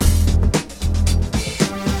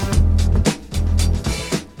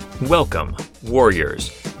Welcome, Warriors,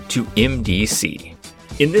 to MDC.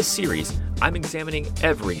 In this series, I'm examining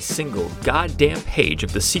every single goddamn page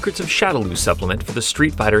of the Secrets of Shadaloo supplement for the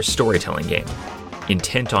Street Fighter storytelling game,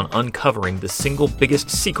 intent on uncovering the single biggest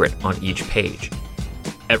secret on each page.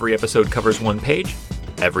 Every episode covers one page,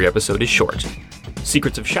 every episode is short.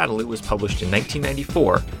 Secrets of Shadaloo was published in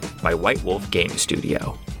 1994 by White Wolf Game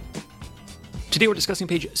Studio. Today we're discussing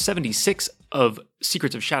page 76 of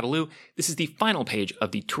Secrets of Shadaloo. This is the final page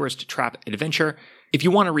of the Tourist Trap adventure. If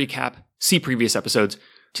you want to recap, see previous episodes.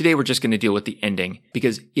 Today we're just going to deal with the ending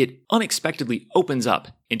because it unexpectedly opens up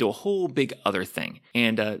into a whole big other thing.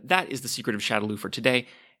 And that is the Secret of Shadaloo for today,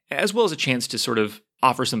 as well as a chance to sort of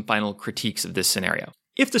offer some final critiques of this scenario.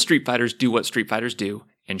 If the Street Fighters do what Street Fighters do,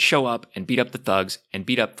 and show up and beat up the thugs, and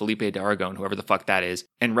beat up Felipe d'Aragon, whoever the fuck that is,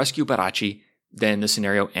 and rescue Barachi, then the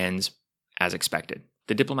scenario ends as expected.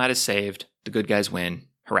 The diplomat is saved, the good guys win,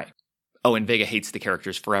 hooray. Oh, and Vega hates the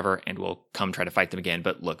characters forever and will come try to fight them again,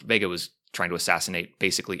 but look, Vega was trying to assassinate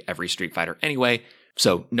basically every Street Fighter anyway,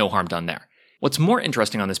 so no harm done there. What's more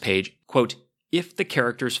interesting on this page, quote, if the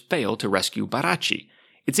characters fail to rescue Barachi.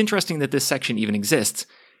 It's interesting that this section even exists,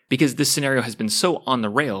 because this scenario has been so on the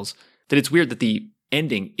rails that it's weird that the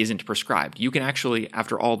ending isn't prescribed. You can actually,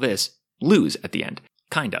 after all this, lose at the end.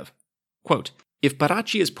 Kind of. Quote, if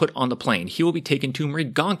Barachi is put on the plane, he will be taken to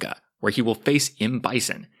Mriganka, where he will face M.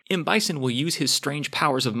 Bison. M. Bison will use his strange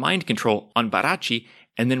powers of mind control on Barachi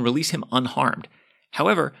and then release him unharmed.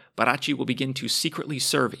 However, Barachi will begin to secretly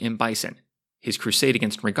serve M. Bison. His crusade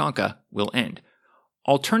against Mriganka will end.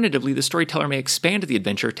 Alternatively, the storyteller may expand the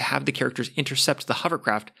adventure to have the characters intercept the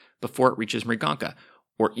hovercraft before it reaches Mriganka,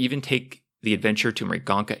 or even take the adventure to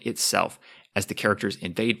Mriganka itself as the characters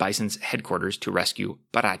invade Bison's headquarters to rescue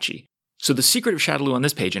Barachi. So the secret of Shadaloo on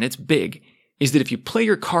this page, and it's big, is that if you play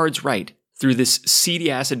your cards right through this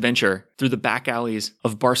seedy-ass adventure through the back alleys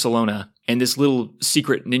of Barcelona and this little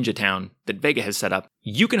secret ninja town that Vega has set up,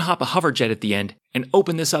 you can hop a hoverjet at the end and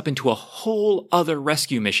open this up into a whole other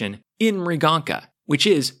rescue mission in Mriganka, which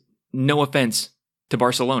is, no offense to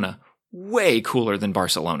Barcelona, way cooler than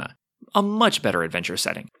Barcelona. A much better adventure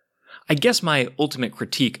setting. I guess my ultimate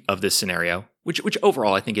critique of this scenario, which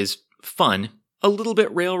overall I think is fun, a little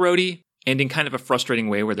bit railroady, and in kind of a frustrating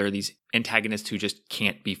way where there are these antagonists who just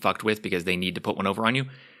can't be fucked with because they need to put one over on you.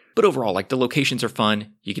 But overall, like, the locations are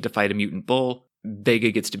fun. You get to fight a mutant bull.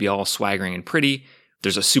 Vega gets to be all swaggering and pretty.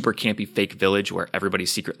 There's a super campy fake village where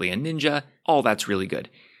everybody's secretly a ninja. All that's really good.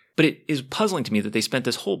 But it is puzzling to me that they spent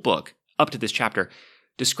this whole book, up to this chapter,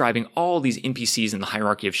 describing all these NPCs in the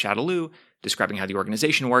hierarchy of Shadaloo, describing how the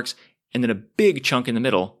organization works, and then a big chunk in the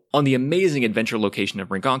middle on the amazing adventure location of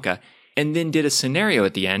Mriganka, and then did a scenario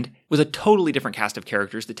at the end with a totally different cast of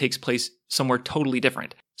characters that takes place somewhere totally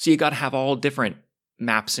different. So you gotta have all different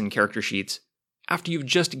maps and character sheets after you've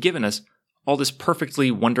just given us all this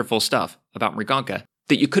perfectly wonderful stuff about Mriganka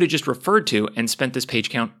that you could have just referred to and spent this page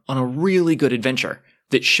count on a really good adventure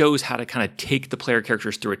that shows how to kind of take the player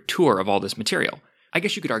characters through a tour of all this material. I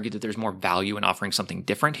guess you could argue that there's more value in offering something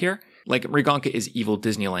different here. Like, Mriganka is evil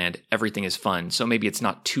Disneyland, everything is fun, so maybe it's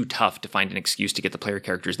not too tough to find an excuse to get the player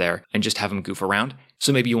characters there and just have them goof around.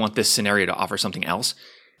 So maybe you want this scenario to offer something else.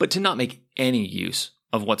 But to not make any use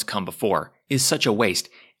of what's come before is such a waste,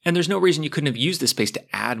 and there's no reason you couldn't have used this space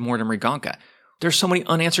to add more to Mriganka. There's so many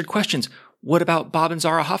unanswered questions. What about Bob and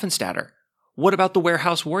Zara Hoffenstatter? What about the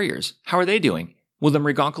Warehouse Warriors? How are they doing? Will the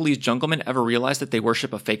Mrigankalese junglemen ever realize that they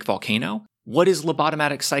worship a fake volcano? What is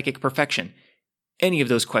lobotomatic psychic perfection? Any of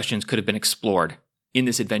those questions could have been explored in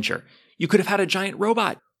this adventure. You could have had a giant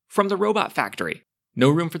robot from the Robot Factory. No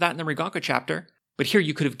room for that in the Mriganka chapter, but here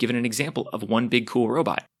you could have given an example of one big cool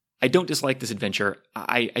robot. I don't dislike this adventure.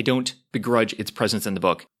 I don't begrudge its presence in the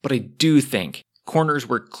book, but I do think corners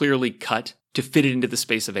were clearly cut to fit it into the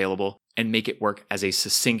space available and make it work as a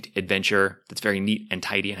succinct adventure that's very neat and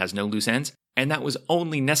tidy and has no loose ends. And that was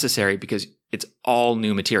only necessary because it's all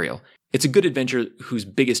new material. It's a good adventure whose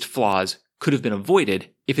biggest flaws could have been avoided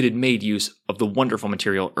if it had made use of the wonderful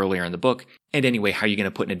material earlier in the book. And anyway, how are you going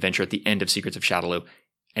to put an adventure at the end of Secrets of Shadaloo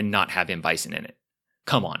and not have M. Bison in it?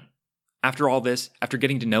 Come on. After all this, after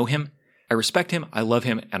getting to know him, I respect him, I love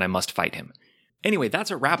him, and I must fight him. Anyway,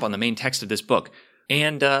 that's a wrap on the main text of this book.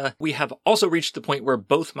 And we have also reached the point where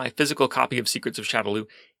both my physical copy of Secrets of Shadaloo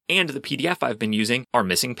and the PDF I've been using are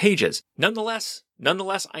missing pages. Nonetheless,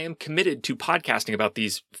 I am committed to podcasting about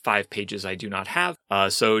these 5 pages I do not have.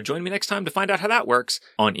 So join me next time to find out how that works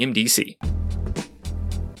on MDC.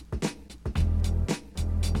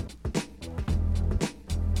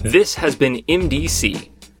 This has been MDC,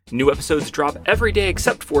 New episodes drop every day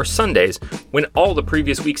except for Sundays, when all the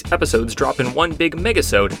previous week's episodes drop in one big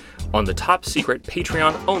megasode on the top secret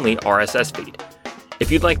Patreon-only RSS feed.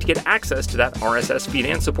 If you'd like to get access to that RSS feed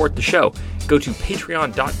and support the show, go to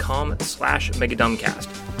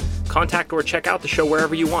patreon.com/megadumbcast. Contact or check out the show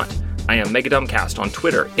wherever you want. I am Megadumbcast on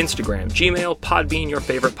Twitter, Instagram, Gmail, Podbean, your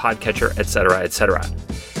favorite podcatcher, etc., etc.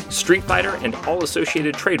 Street Fighter and all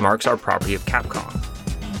associated trademarks are property of Capcom.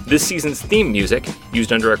 This season's theme music,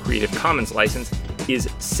 used under a Creative Commons license, is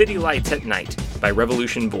City Lights at Night by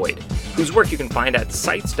Revolution Void, whose work you can find at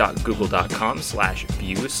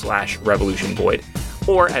sites.google.com/view/Revolution Void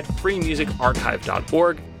or at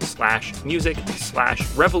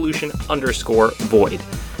freemusicarchive.org/music/revolution_void.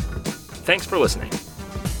 Thanks for listening.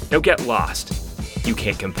 Now get lost. You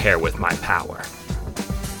can't compare with my power.